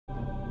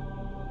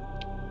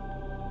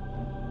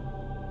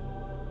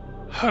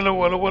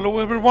Hello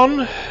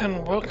everyone,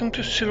 and welcome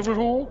to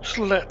Silverhawk's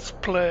Let's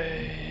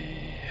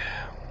Play.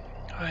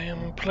 I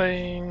am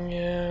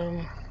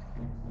playing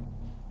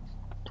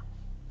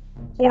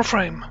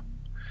Warframe,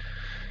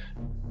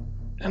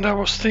 and I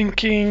was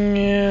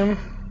thinking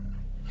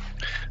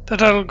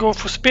that I'll go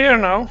for spear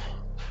now.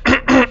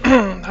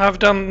 I've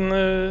done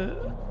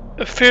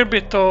a fair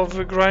bit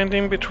of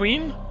grinding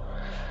between,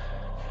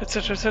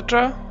 etc,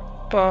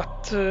 etc,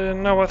 but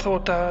now I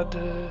thought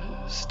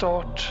I'd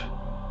start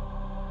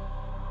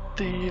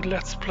the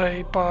Let's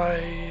Play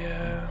by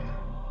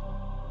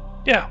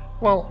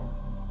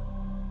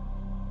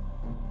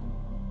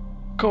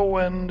go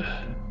and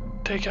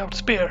take out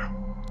spear.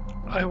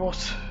 I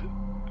was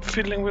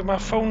fiddling with my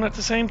phone at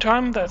the same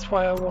time, that's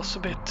why I was a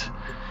bit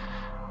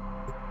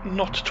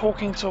not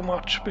talking so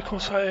much,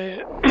 because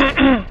I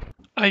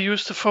I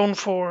used the phone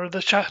for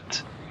the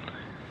chat.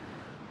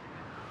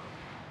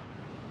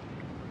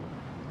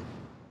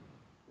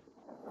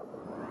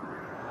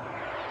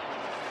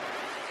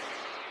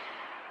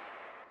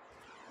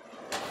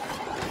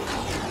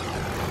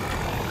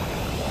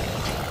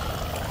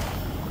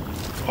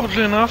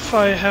 Oddly enough,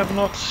 I have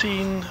not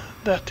seen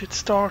that it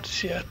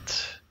starts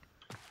yet.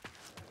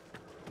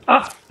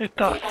 Ah, it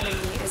does. The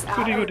enemy is at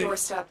our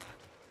doorstep.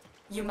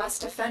 You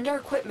must defend our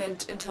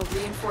equipment until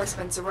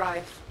reinforcements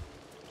arrive.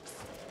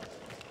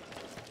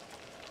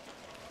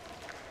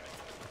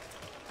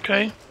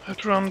 Okay, I have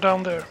to run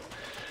down there.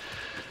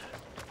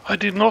 I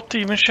did not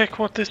even check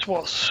what this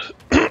was.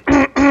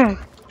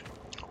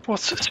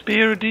 Was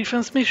spear a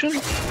defense mission? I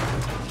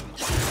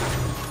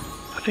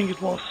think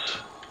it was.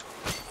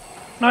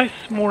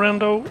 Nice, more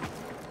endo.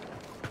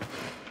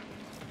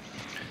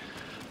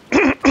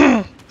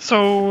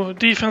 So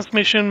defense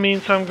mission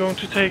means I'm going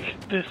to take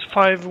this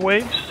 5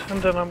 waves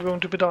and then I'm going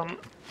to be done.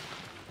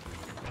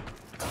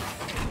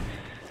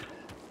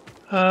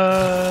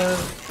 I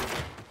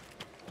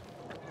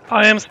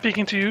am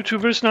speaking to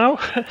YouTubers now.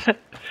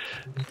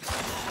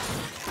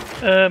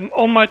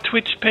 On my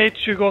Twitch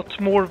page you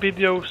got more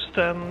videos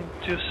than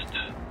just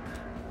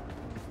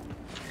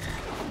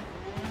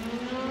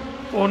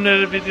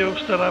ordinary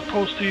videos that I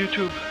post to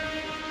YouTube.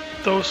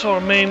 Those are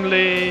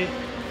mainly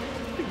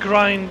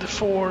grind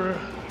for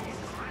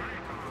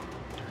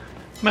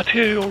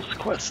materials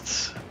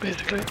quests,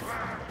 basically.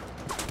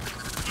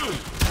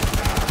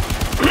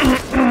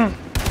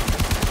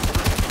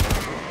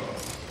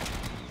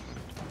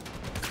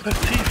 Let's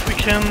see if we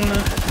can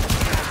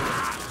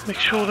make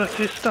sure that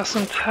this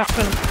doesn't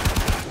happen.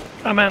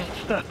 I meant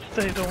that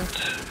they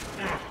don't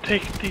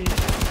take the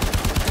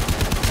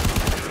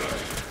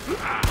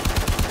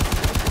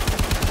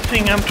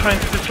thing I'm trying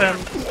to defend.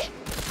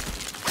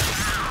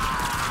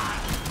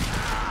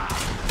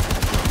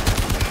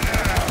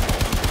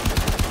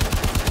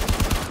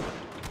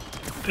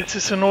 This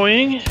is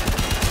annoying,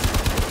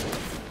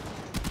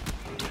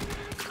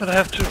 but I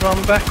have to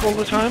run back all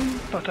the time,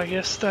 but I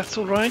guess that's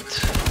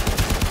alright.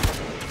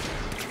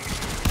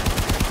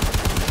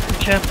 You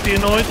can't be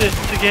annoyed at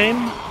the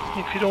game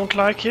if you don't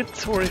like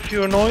it, or if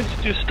you're annoyed,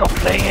 just stop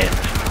playing it.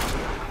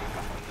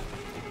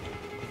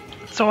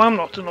 So I'm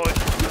not annoyed.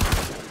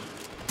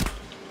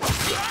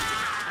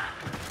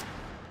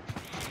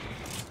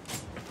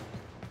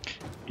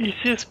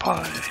 Easy as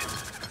pie.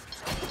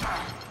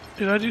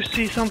 Did I just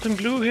see something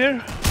blue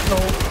here? No,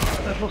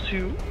 that was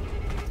you.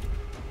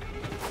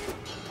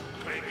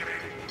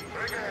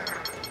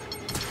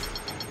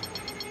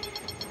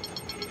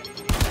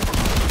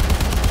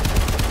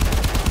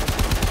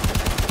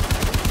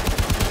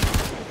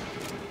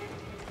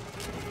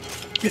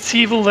 It's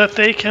evil that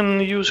they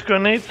can use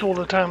grenades all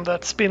the time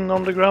that spin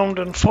on the ground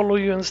and follow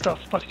you and stuff,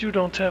 but you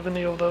don't have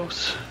any of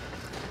those.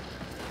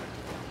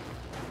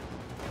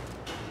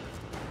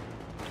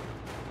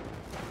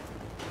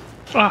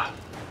 Ah!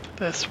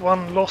 There's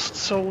one lost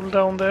soul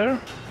down there.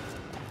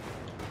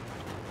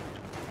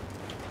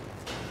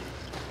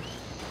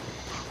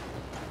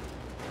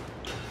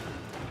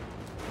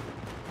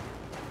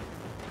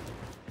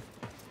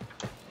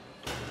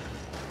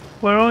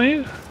 Where are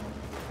you?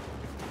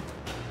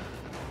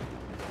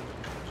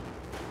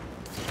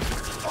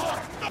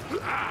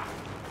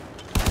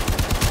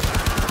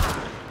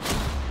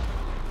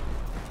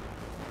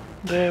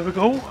 There we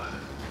go.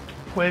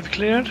 Wave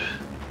cleared.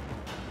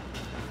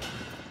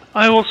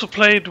 I also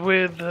played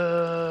with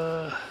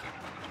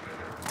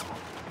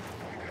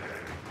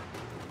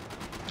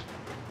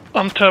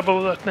I'm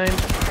terrible with that name.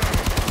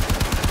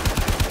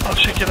 I'll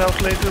check it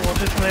out later what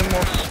his name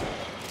was.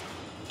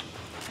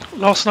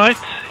 Last night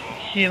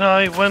he and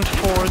I went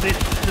for this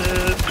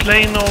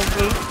plane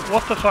of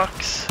what the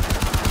fucks.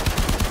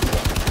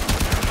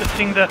 The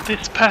thing that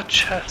this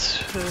patch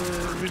has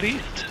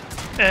released,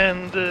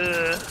 and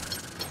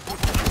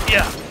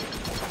yeah.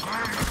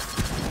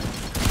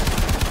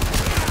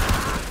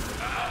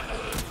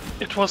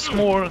 It was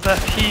more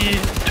that he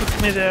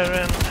took me there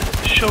and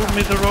showed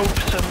me the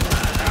ropes, and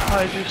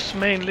I just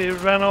mainly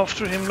ran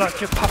after him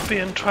like a puppy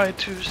and tried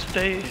to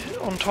stay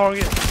on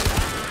target.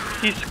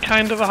 He's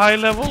kind of a high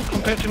level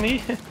compared to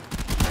me.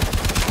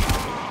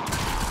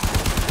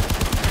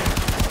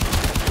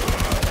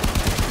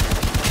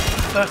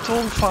 that's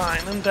all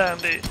fine and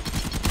dandy.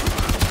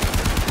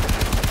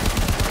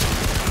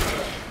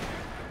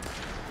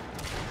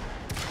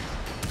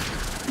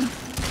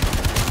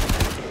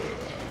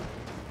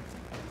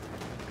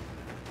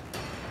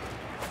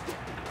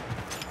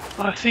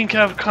 I think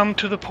I've come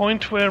to the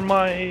point where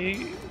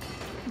my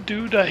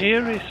dude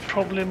here is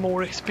probably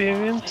more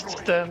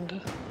experienced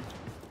than...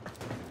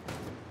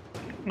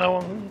 Now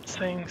I'm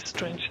saying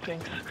strange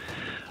things.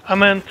 I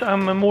meant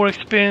I'm more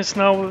experienced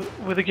now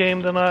with the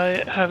game than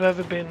I have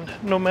ever been,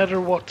 no matter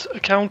what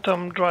account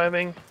I'm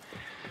driving.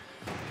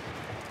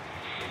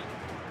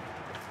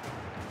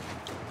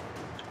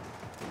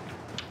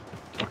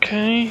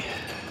 Okay.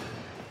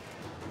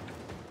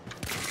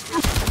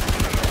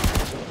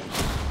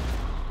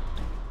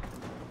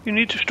 You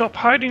need to stop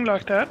hiding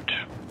like that.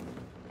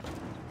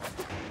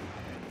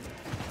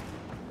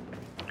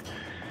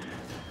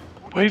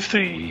 Wave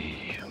 3.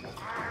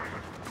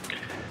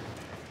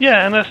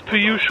 Yeah, and as per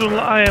usual,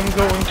 I am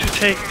going to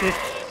take this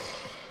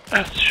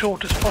as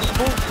short as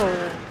possible,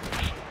 so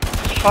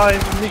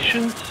 5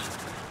 missions.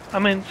 I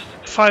mean,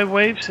 5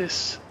 waves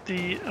is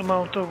the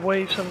amount of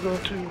waves I'm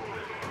going to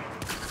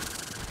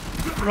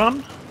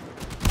run.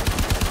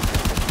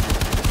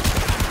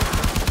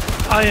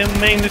 I am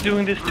mainly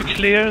doing this to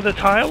clear the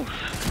tiles,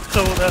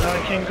 so that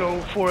I can go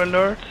for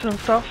alerts and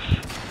stuff.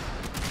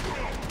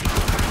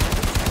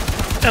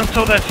 And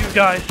so that you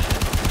guys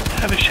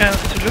have a chance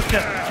to look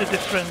at the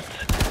different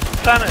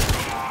planets.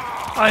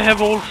 I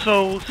have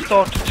also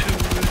started to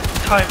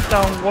type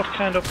down what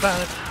kind of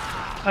planets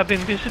I've been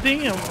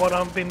visiting and what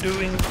I've been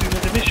doing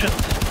during the missions.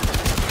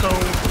 So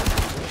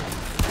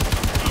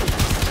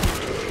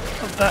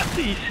that's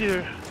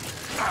easier.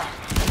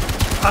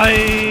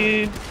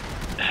 I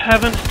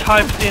haven't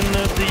typed in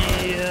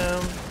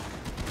the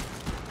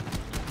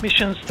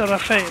missions that I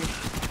failed.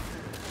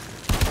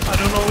 I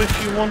don't know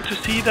if you want to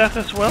see that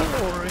as well,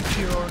 or if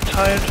you're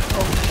tired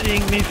of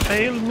seeing me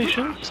fail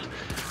missions,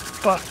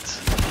 but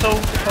so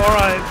far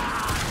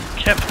I've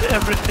kept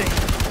everything,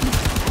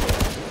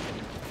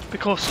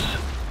 because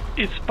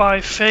it's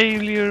by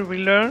failure we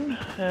learn,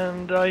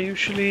 and I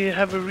usually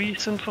have a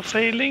reason for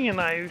failing,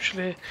 and I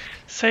usually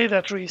say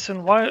that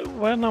reason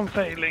when I'm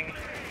failing.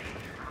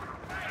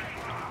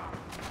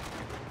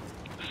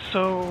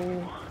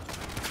 So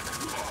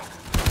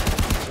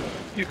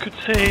you could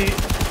say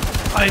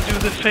I do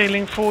the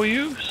failing for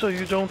you, so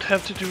you don't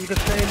have to do the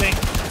failing.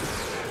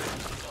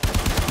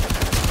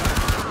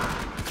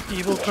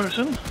 Evil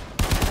person.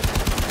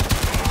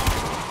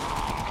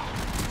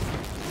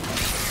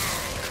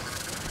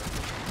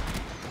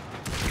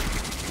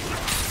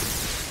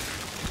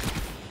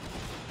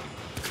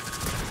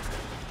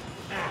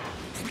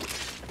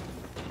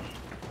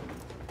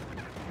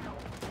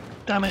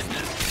 Damn it.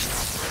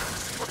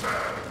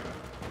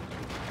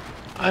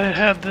 I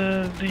had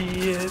the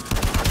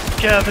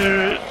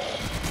gather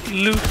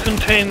loot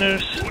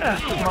containers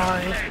as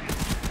my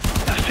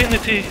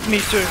affinity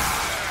meter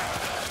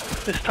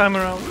this time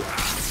around.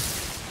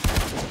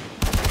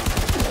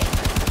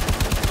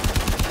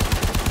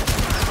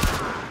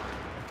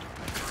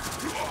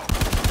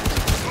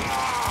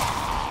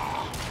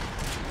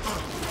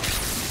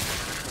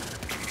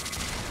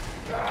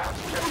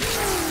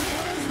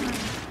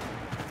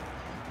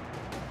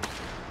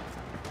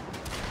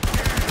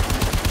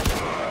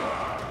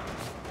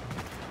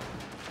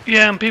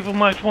 Yeah, and people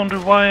might wonder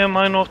why am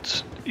I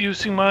not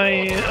using my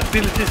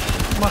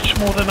abilities much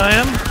more than I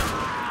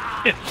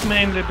am. It's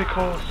mainly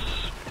because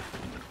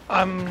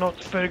I'm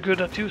not very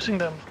good at using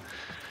them.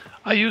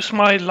 I use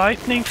my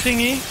lightning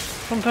thingy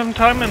from time to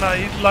time, and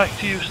I like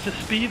to use the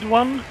speed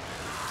one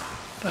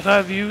that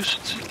I've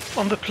used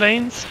on the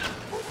planes.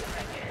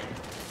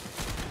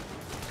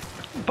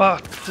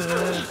 But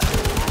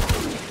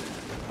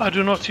I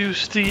do not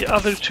use the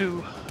other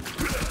two.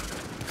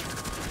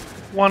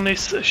 One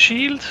is a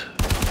shield.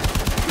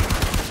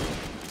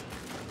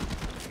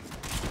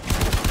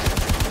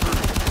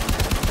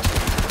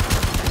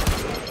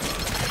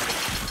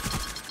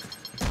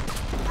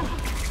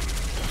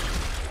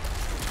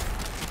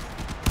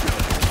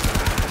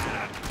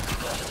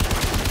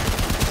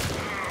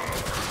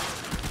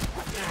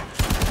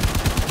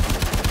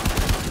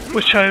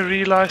 Which I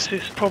realize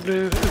is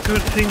probably a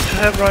good thing to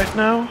have right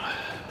now.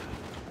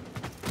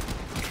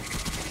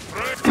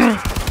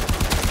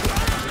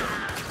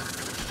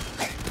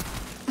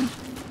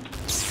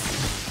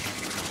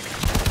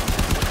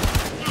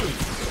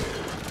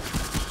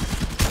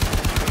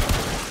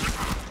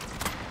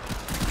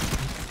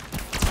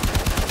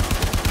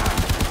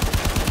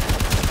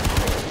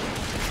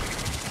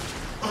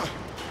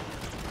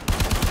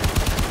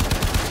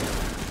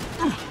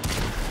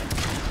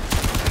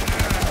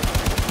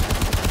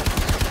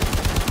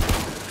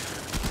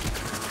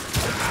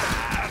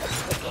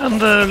 And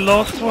the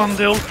last one,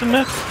 the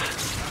ultimate,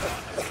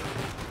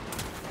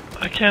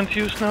 I can't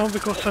use now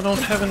because I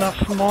don't have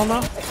enough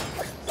mana.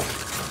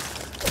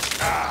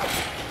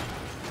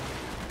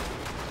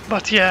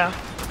 But yeah,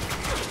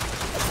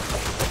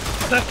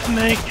 that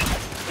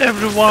makes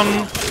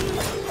everyone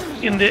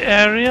in the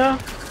area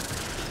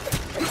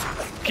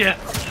get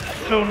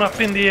thrown up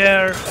in the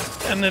air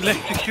and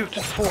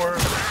electrocuted for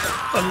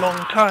a long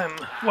time.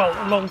 Well,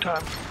 a long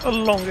time. A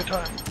longer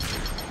time.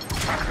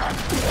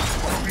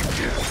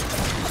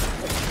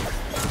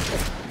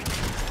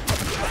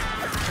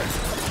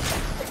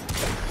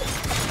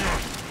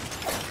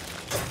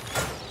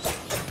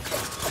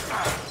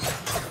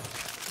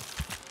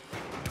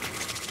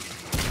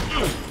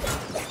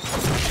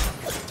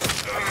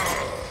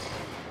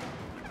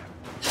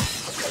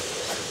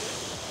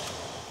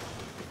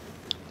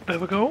 There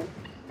we go.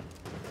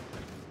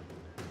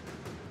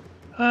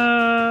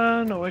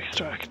 No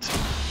extract.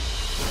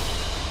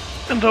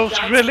 And those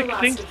relic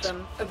things.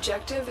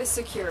 Objective is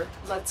secure.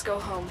 Let's go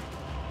home.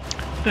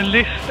 The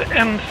list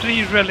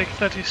N3 relic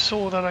that you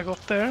saw that I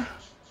got there,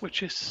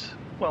 which is,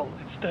 well,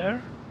 it's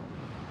there.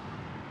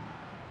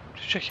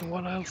 Just checking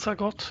what else I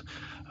got.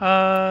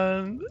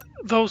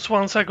 Those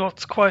ones I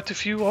got quite a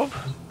few of.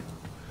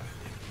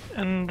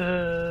 And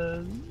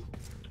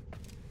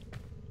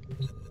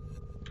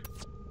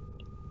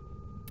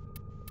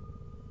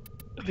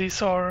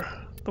these are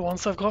the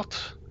ones I've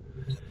got.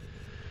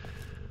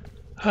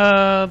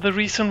 The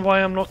reason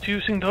why I'm not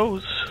using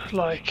those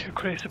like a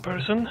crazy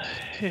person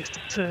is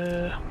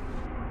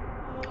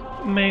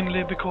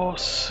mainly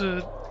because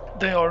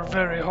they are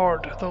very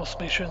hard, those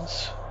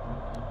missions.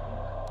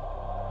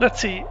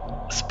 Let's see,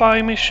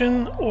 spy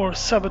mission or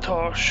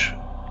sabotage.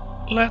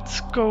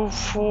 Let's go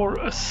for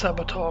a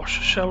sabotage,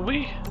 shall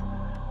we?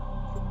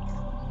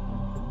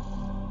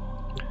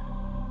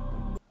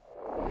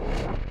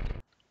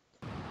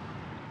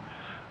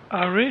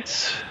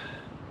 Aris.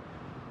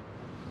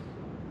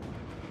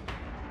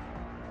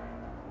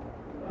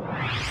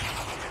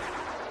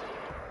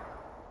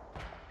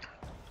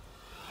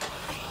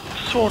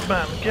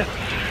 Swordman, get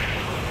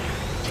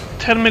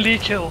 10 melee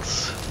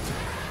kills.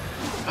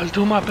 I'll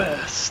do my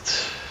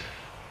best.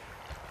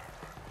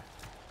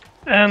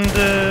 And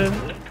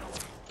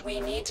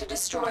we need to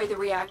destroy the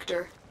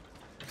reactor.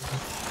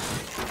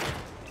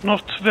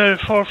 Not very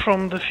far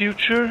from the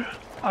future,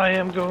 I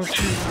am going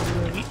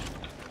to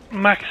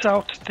max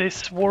out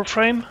this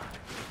Warframe.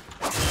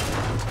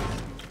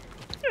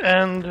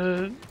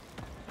 And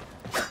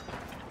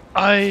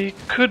I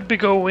could be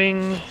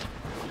going...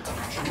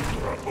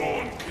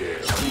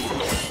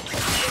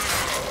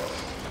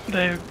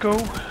 There you go,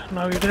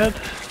 now you're dead.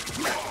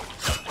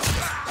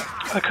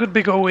 I could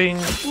be going...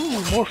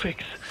 Ooh,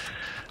 Morphix.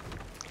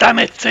 Damn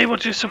it, say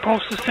what you're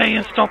supposed to say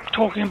and stop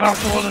talking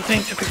about all the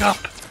things you pick up.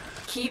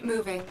 Keep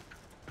moving.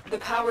 The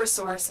power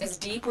source is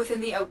deep within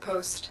the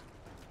outpost.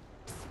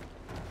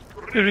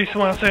 The reason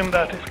why I'm saying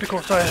that is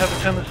because I have a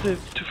tendency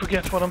to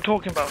forget what I'm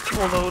talking about,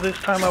 although this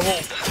time I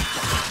won't.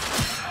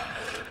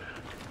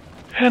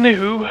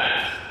 Anywho,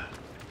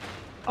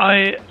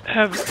 I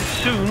have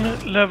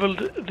soon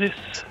leveled this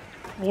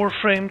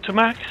Warframe to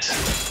max,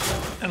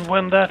 and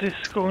when that is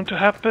going to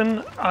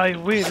happen, I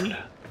will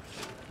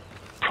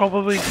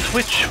probably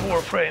switch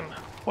Warframe.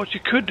 What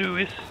you could do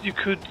is you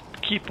could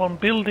keep on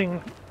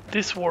building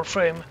this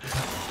Warframe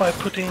by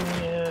putting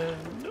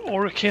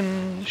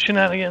Orokin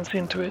shenanigans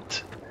into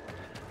it.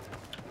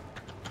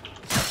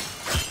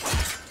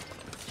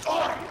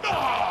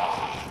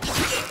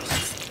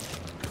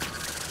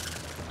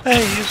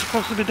 Hey, you're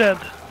supposed to be dead.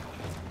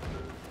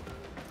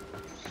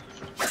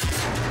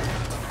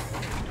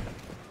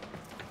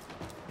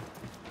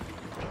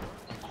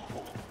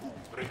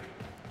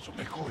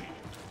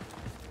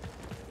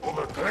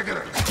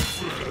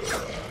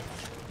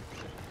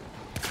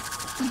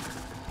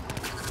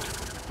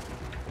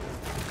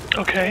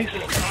 Okay.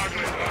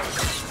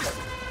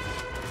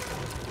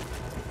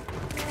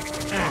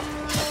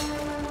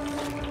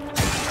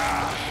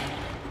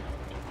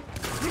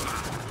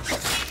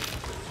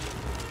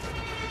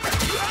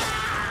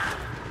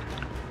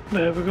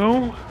 There we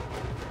go.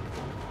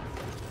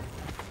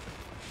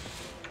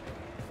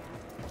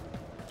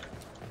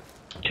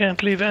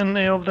 Can't leave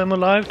any of them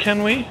alive,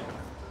 can we?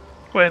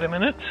 Wait a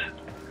minute.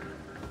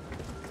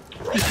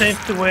 This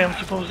ain't the way I'm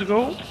supposed to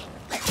go.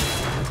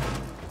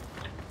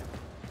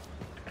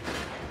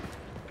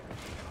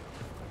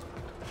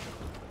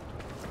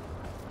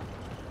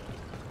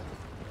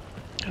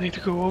 I need to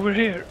go over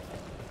here.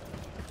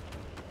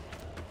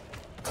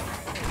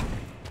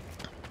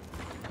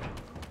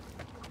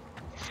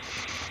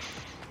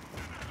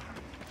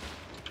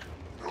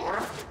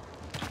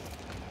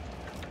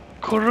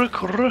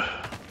 Kurre.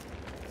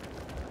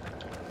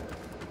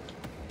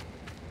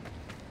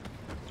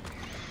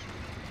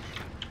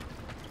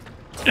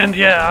 And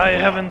yeah, I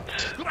haven't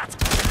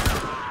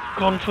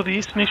gone for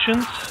these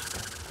missions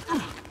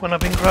when I've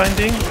been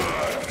grinding,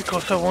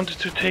 because I wanted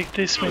to take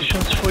these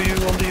missions for you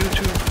on the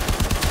YouTube.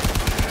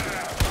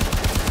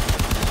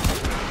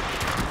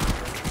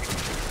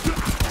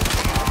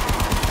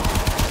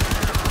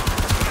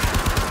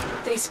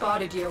 They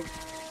spotted you.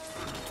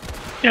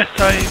 Yes,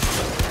 I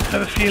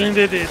have a feeling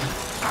they did.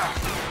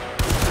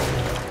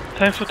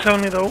 Thanks for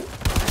telling me though.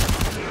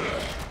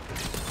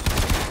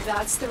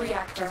 That's the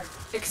reactor.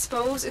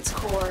 Expose its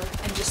core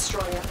and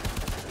destroy it.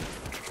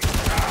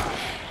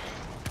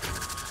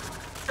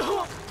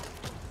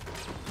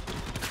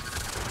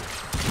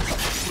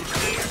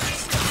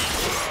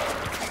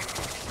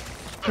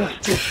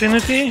 That's the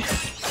affinity.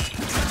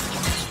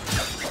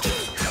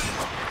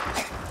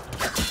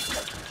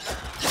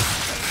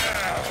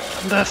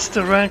 That's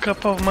the rank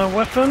up of my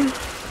weapon.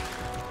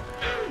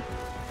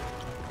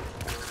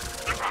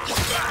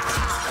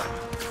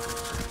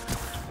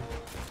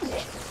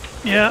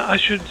 Yeah, I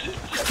should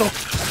stop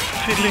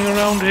fiddling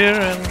around here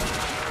and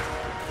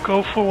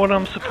go for what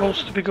I'm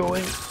supposed to be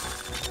going.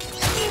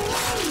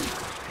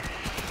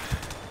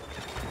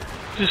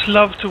 Just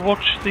love to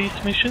watch these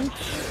missions.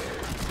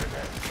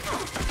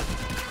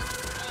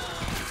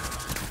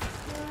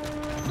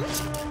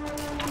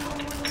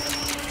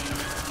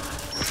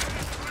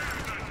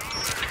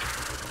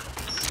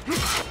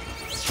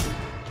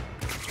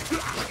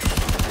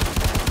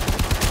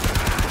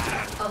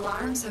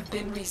 Alarms have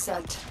been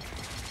reset.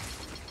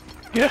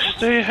 Yes,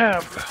 they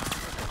have.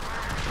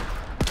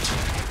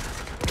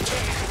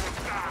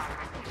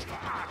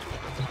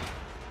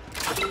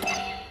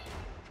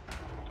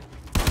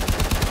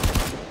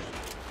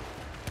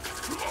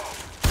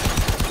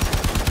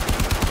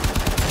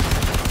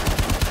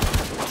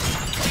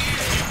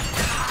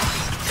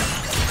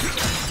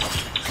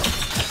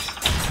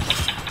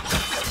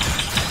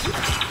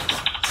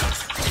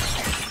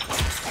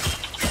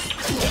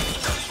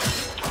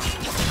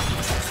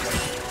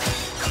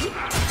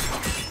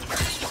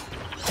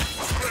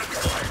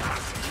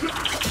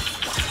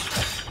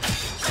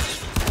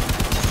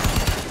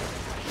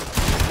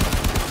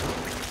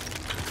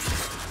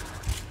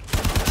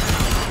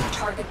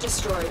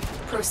 Destroyed.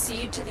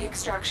 Proceed to the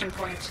extraction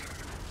point.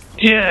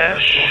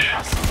 Yes.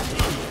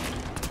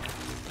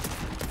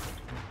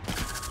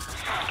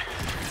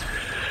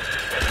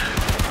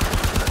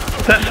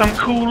 There's some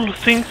cool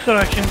things that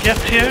I can get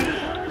here,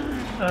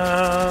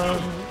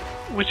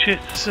 which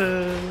is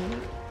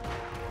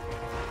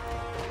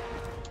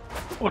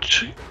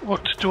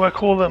what do I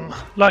call them?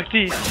 Like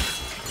these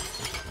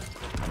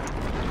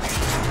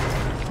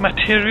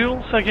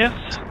materials, I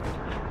guess.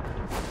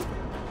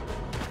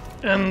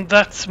 And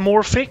that's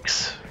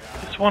Morphix,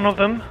 it's one of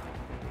them,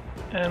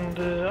 and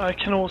I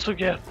can also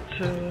get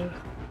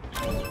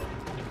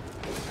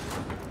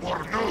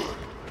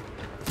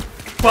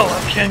well,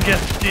 I can get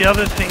the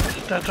other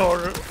things that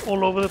are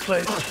all over the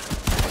place,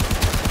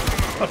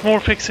 but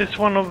Morphix is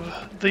one of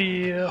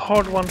the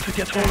hard ones to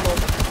get hold of.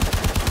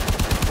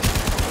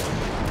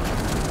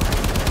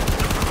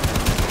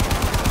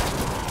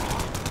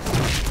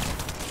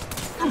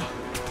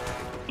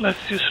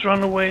 Let's just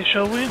run away,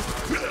 shall we?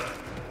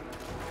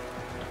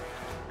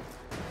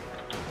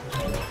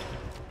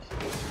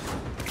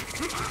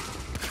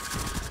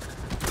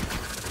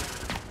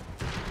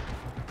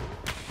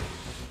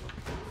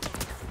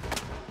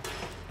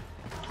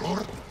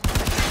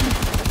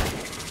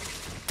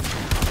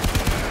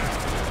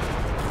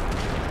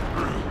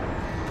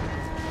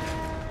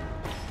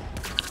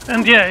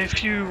 And yeah,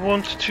 if you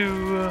want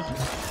to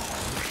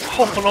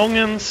hop along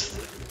and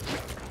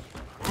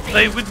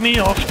play with me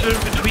after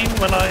between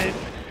when I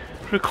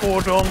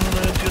record on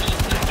just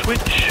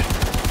Twitch,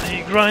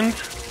 the grind,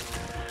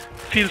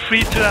 feel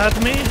free to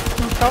add me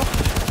and stuff.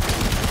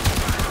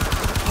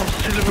 I'm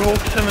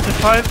Silverhawk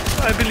 75,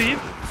 I believe.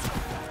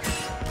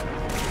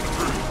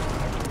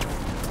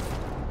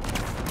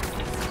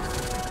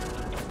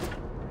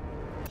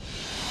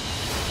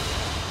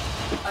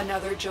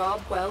 Another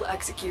job well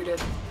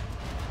executed.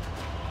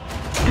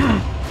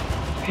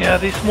 Yeah,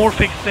 these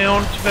Morphics, they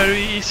aren't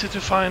very easy to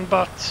find,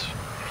 but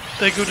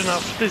they're good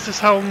enough. This is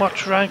how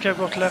much rank I've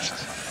got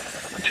left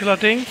until I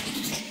ding.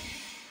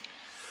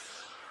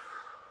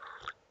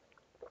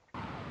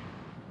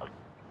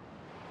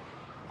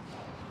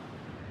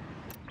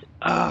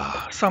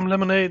 Ah, some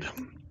lemonade.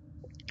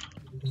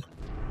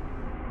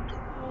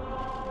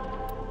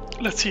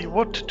 Let's see,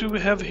 what do we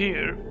have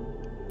here?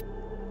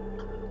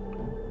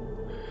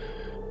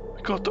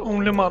 We got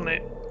only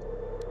money.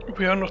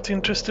 We are not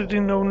interested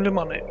in only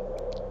money.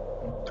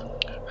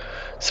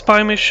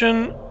 Spy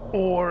mission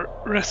or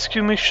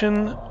rescue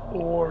mission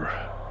or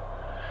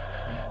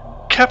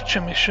capture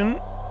mission.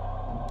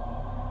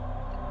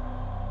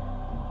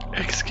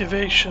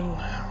 Excavation.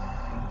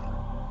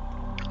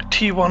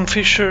 T1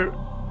 Fisher.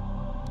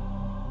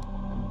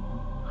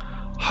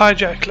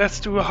 Hijack. Let's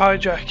do a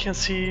hijack and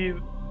see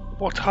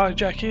what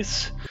hijack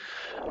is.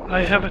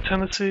 I have a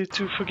tendency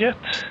to forget.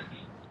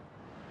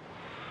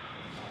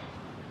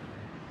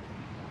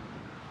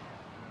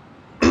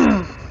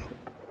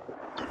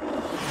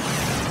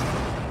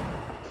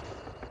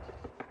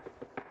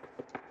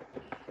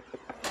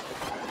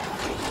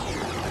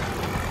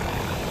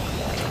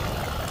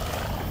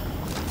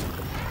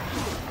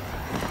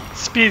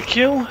 Speed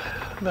kill,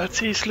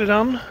 that's easily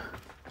done.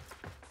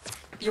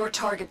 Your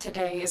target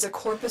today is a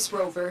Corpus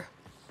rover.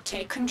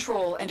 Take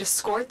control and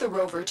escort the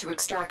rover to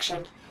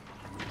extraction.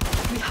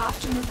 We have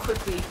to move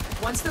quickly.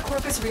 Once the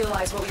Corpus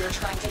realize what we are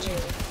trying to do,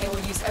 they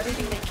will use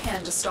everything they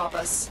can to stop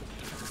us.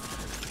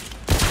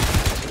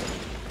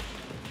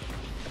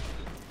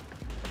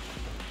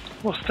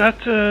 Was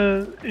that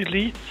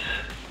elite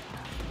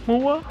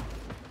MOA?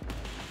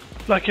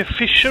 Like a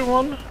Fisher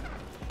one?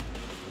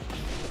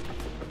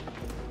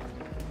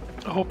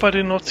 I hope I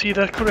did not see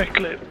that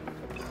correctly.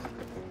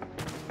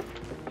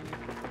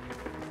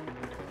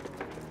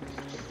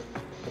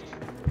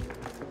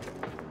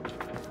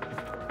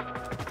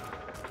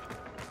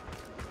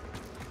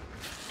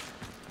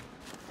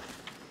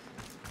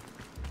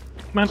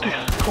 Mantis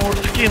core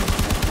skin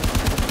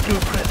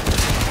blueprint.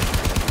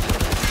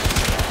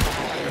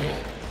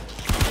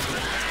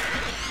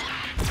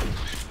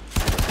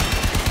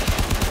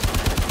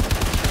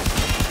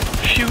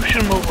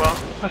 Fusion MOA.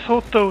 I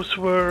thought those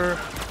were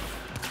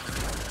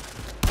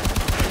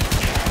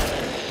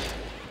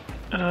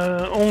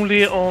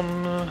only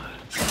on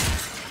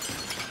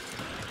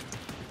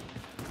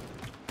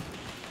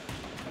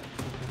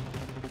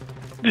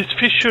this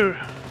Fisher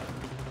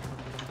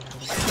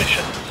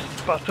mission,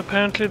 but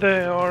apparently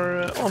they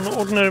are on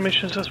ordinary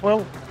missions as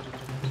well.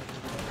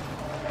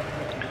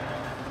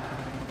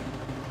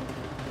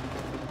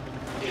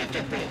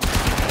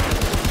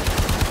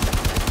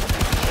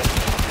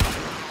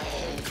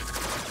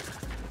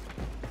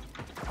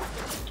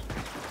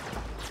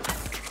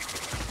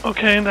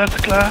 Okay,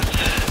 that's glass.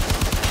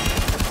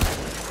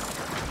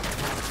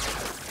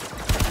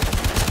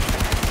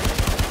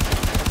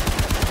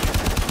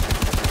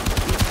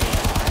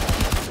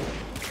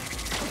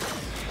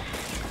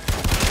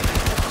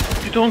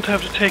 You don't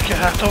have to take your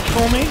hat off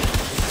for me.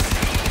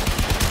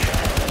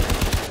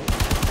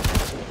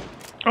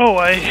 Oh,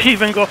 I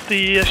even got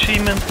the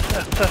achievement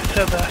that I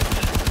said that.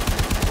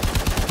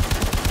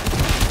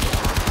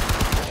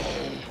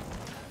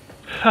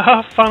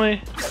 Haha,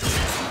 funny.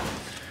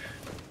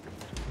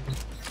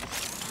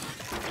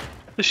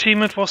 The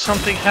achievement was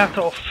something hat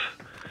off.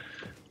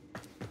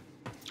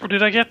 Or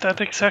did I get that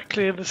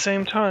exactly at the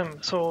same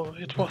time? So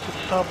it was a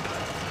sub.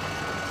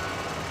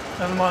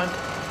 Never mind.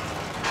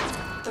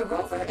 The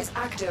rover is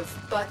active,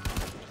 but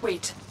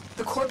wait.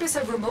 The Corpus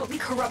have remotely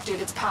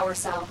corrupted its power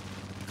cell.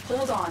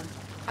 Hold on.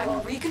 I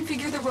will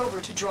reconfigure the rover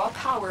to draw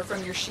power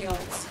from your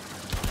shields.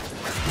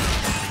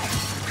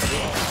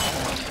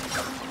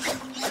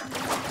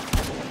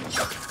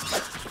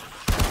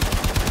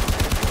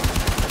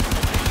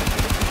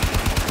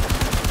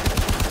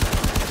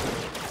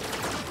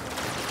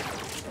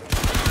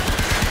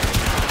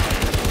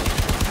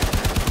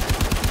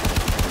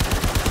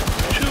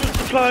 Shoot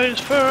the flies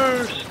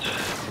first!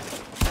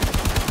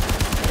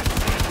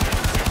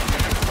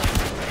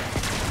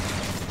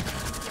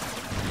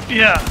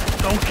 Yeah,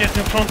 don't get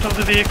in front of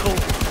the vehicle.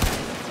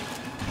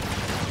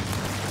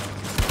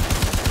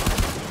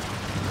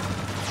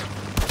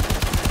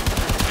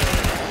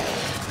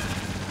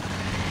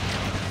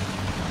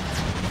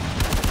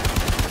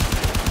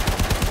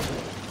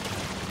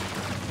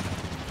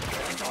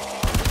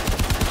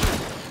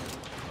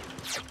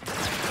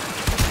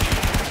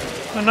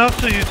 And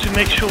after you to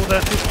make sure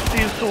that it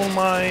steals all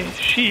my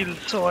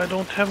shields, so I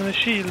don't have any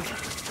shield.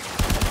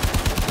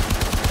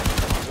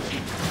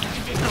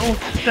 Don't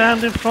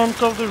stand in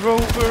front of the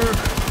rover.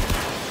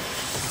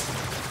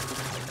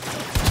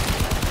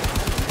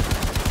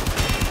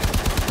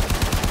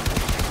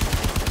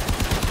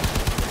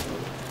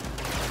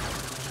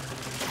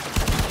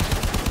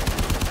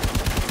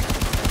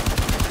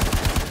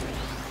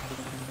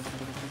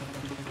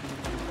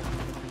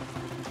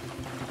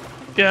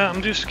 Yeah,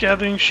 I'm just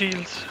gathering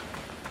shields.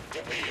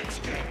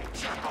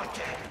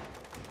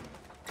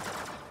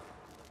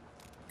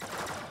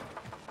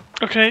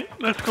 Okay,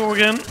 let's go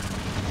again.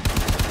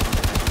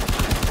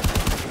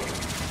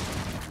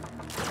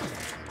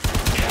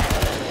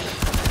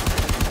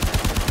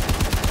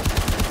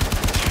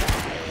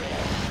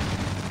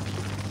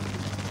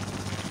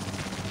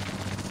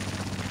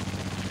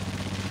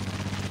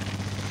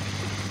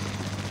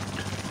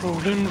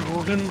 Rolling,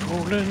 rolling,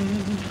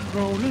 rolling,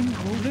 rolling,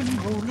 rolling,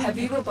 rolling.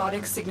 Heavy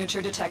robotics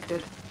signature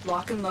detected.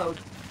 Lock and load.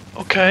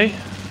 Okay.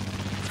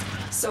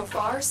 So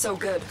far, so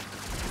good.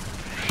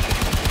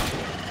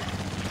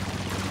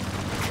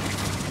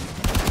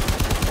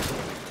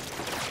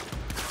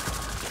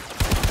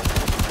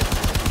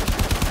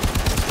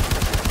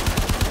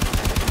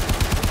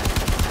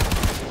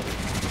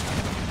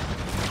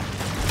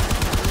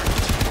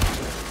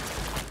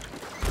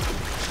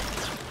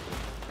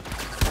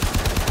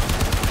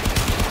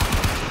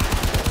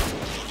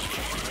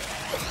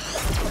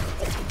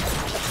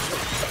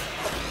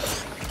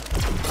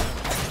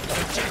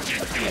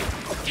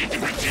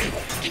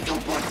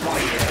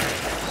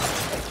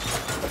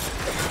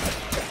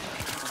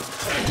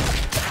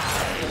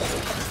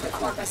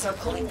 Corpus are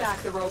pulling back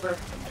the rover.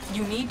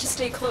 You need to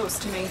stay close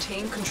to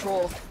maintain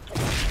control.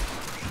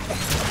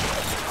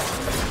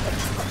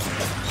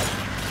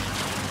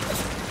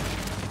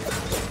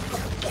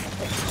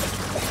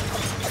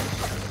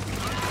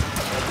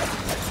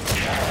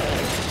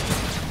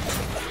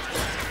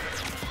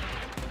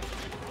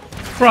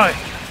 Right,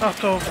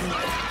 out of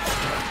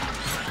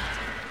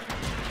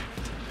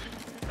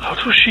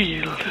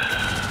shield.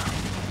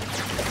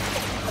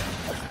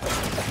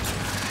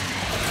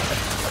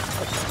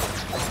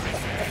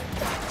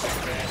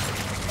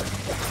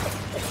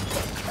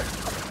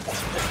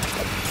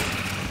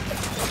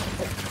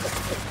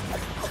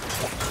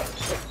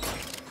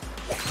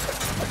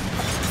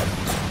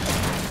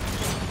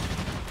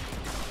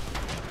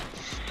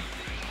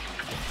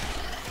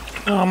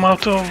 I'm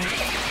out of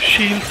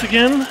shields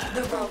again.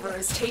 The rover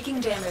is taking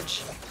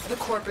damage. The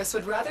Corpus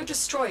would rather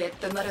destroy it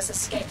than let us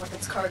escape with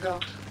its cargo.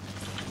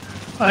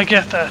 I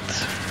get that.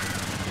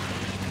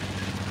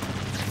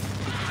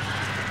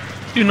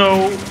 You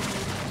know,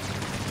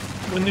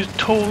 when you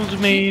told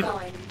me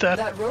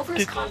that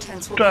rover's it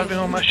contents will driving be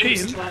a on my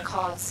huge boost shield, to our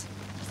cause.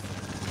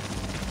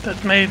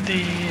 that made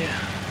the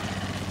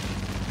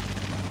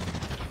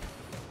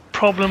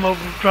problem of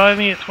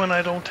driving it when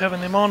I don't have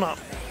any mana.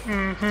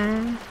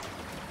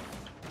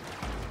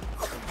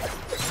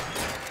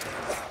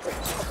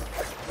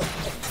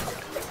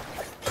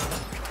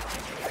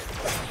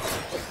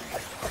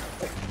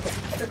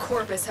 The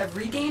Corpus have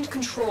regained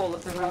control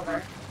of the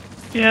rover.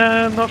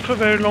 Yeah, not for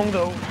very long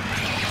though.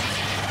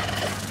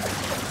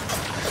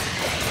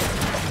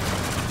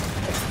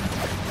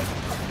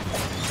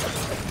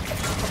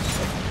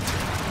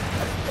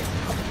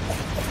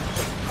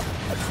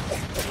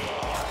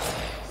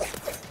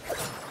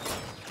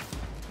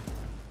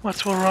 Might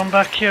as well run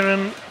back here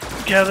and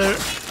gather.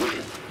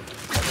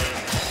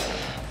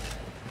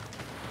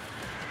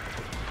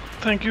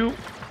 Thank you.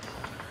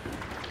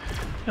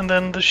 And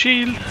then the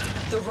shield.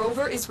 The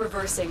rover is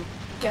reversing.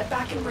 Get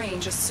back in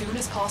range as soon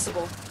as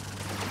possible.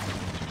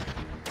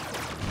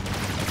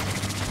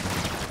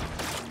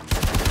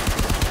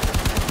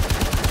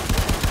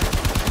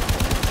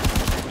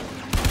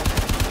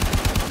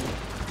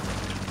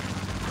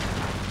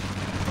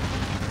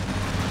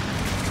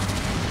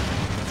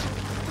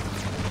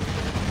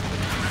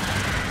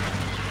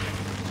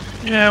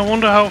 Yeah, I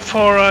wonder how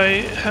far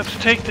I have to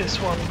take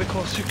this one,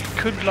 because you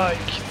could like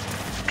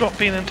drop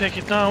in and take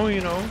it now,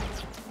 you know.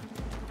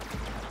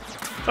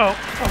 Oh,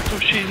 out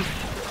of shield.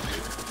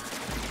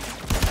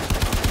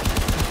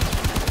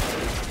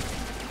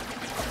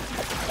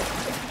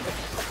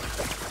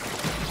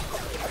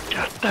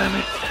 God damn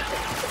it.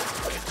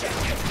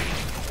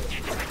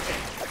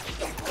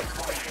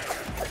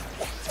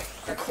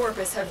 The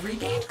Corpus have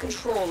regained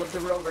control of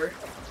the rover.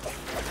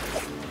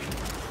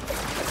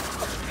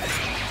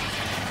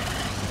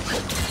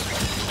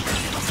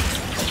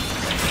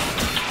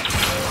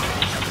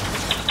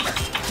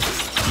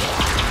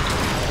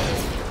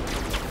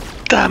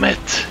 Damn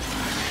it!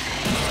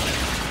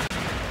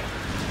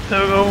 There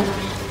we go.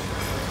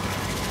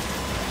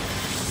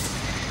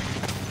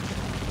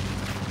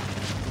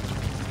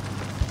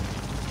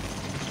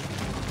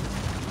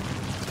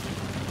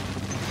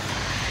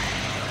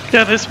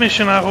 Yeah, this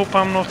mission I hope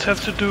I'm not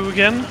have to do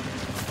again.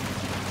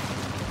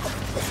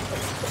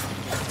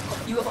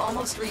 You have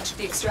almost reached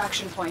the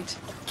extraction point.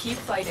 Keep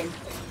fighting.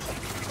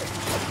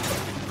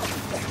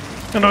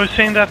 And are you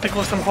saying that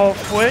because I'm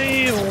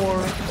halfway,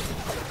 or...?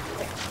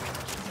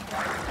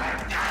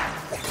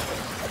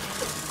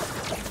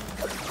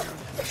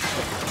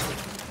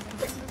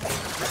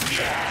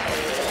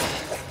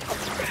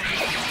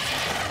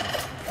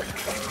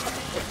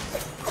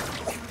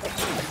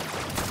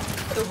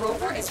 The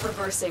rover is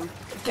reversing.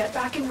 Get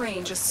back in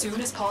range as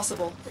soon as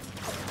possible.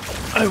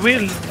 I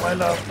will, my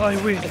love, I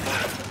will.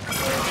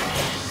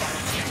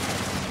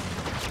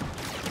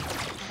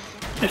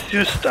 It's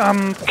just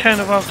I'm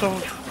kind of out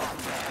of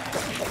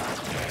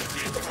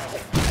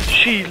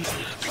shields.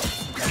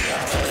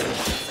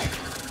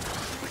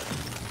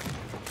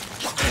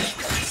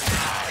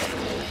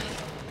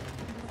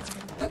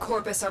 The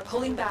Corpus are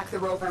pulling back the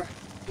rover.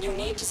 You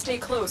need to stay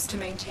close to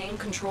maintain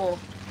control.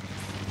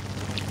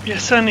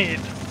 Yes, I need.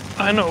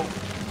 I know.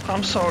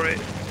 I'm sorry.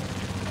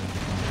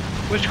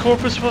 Which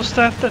Corpus was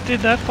that did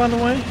that, by the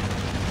way?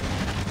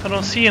 I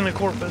don't see any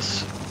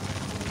Corpus.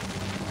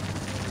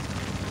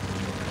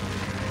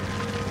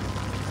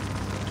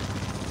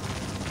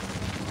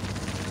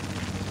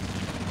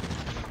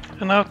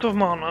 And out of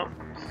mana.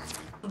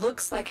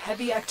 Looks like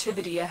heavy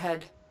activity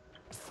ahead.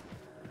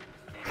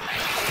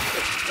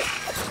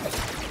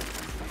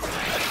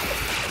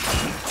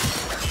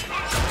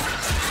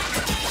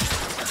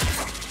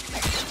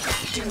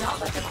 Do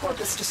not let the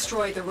Corpus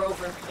destroy the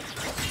rover.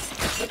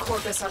 The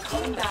Corpus are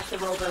pulling back the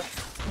rover.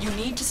 You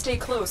need to stay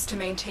close to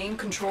maintain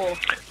control.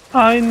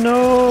 I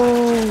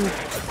know!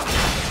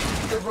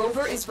 The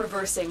rover is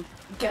reversing.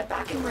 Get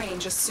back in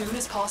range as soon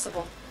as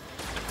possible.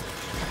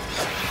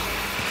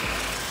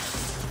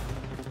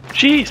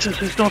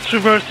 Jesus, it's not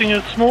reversing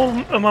a small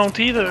amount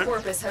The either.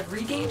 Corpus have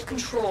regained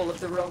control of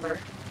the rover.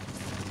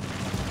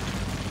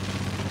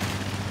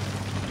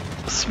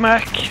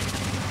 Smack.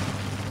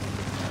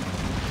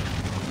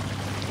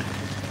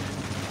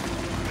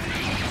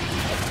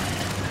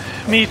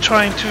 Me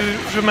trying to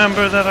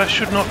remember that I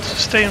should not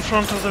stay in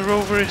front of the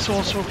rover is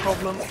also a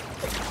problem.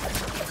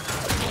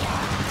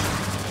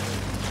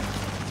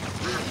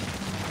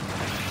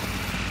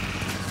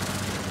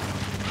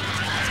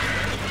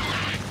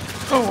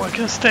 Oh, I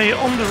can stay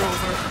on the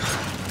rover.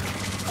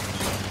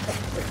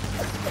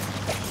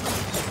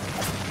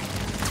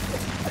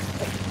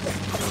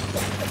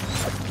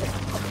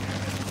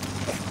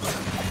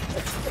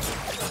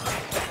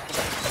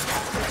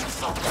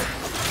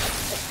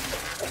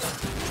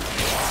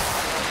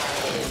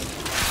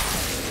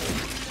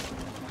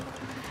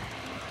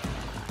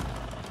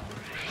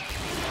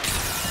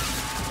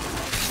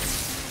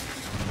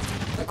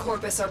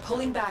 Corpus are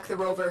pulling back the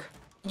rover.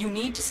 You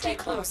need to stay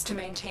close to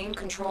maintain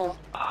control.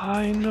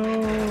 I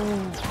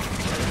know.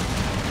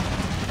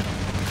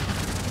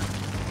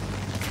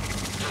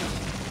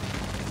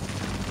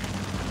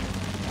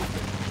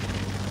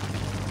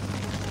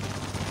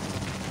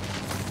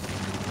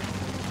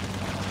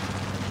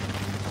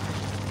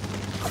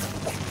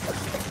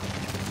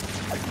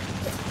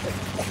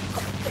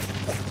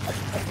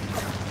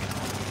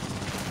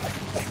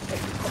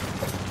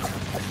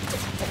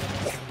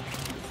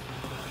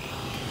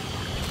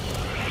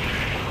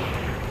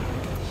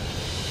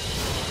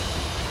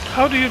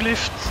 How do you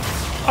lift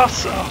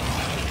us up?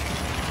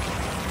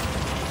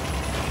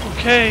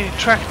 Okay,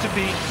 tractor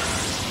beam.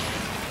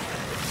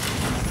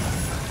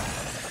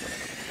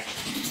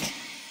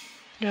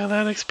 Yeah,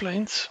 that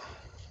explains.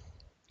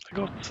 I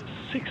got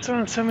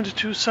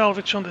 672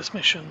 salvage on this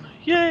mission.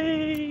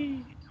 Yay!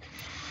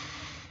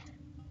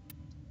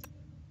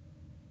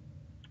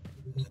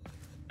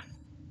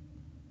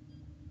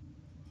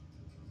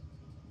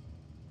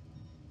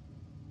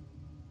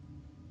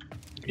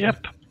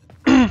 Yep.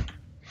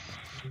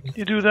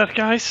 You do that,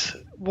 guys.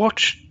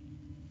 Watch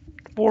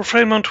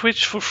Warframe on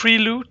Twitch for free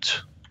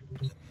loot.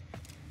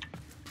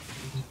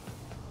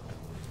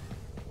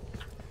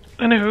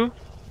 Anywho,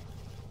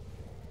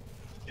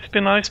 it's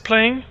been nice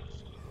playing.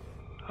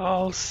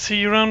 I'll see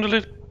you around a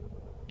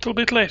little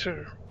bit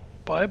later.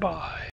 Bye bye.